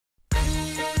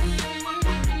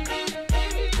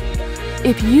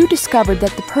If you discovered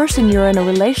that the person you're in a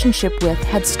relationship with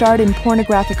had starred in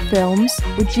pornographic films,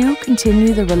 would you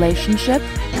continue the relationship?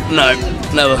 No,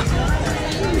 never.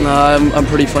 No, I'm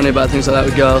pretty funny about things like that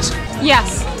with girls.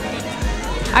 Yes,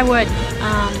 I would.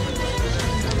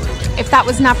 If that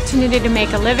was an opportunity to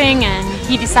make a living and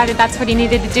he decided that's what he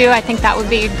needed to do, I think that would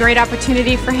be a great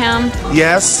opportunity for him.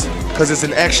 Yes, because it's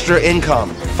an extra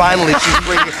income. Finally,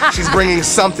 she's bringing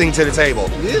something to the table.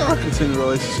 Yeah, I'll continue the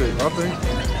relationship, I think.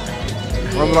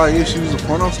 I'm like, if she was a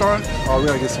porno star, oh, we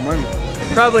gotta get some money.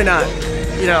 Probably not.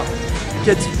 You know,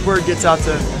 word gets out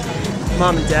to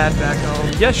mom and dad back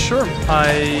home. Yes, sure. I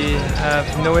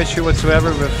have no issue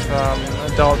whatsoever with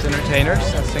adult entertainers.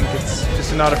 I think it's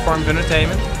just another form of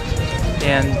entertainment.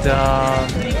 And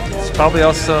it's probably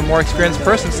also a more experienced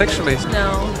person sexually.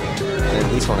 No. I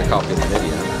at least want to copy the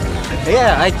video.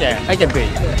 Yeah, I can be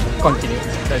continue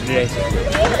the relationship.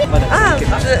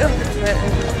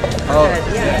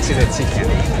 Yeah, she did. She can.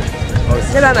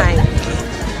 Never mind.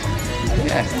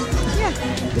 Yeah. Yeah.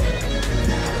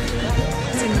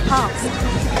 It's in the past.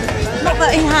 Not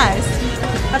that he has.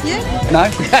 Have you? No.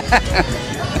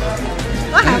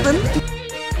 I haven't.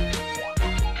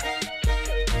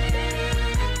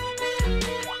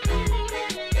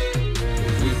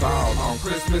 On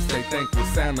Christmas, they think we're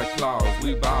Santa Claus.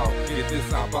 We ball, get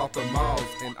this out, bought the malls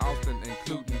in Austin,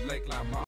 including Lakeline Mall.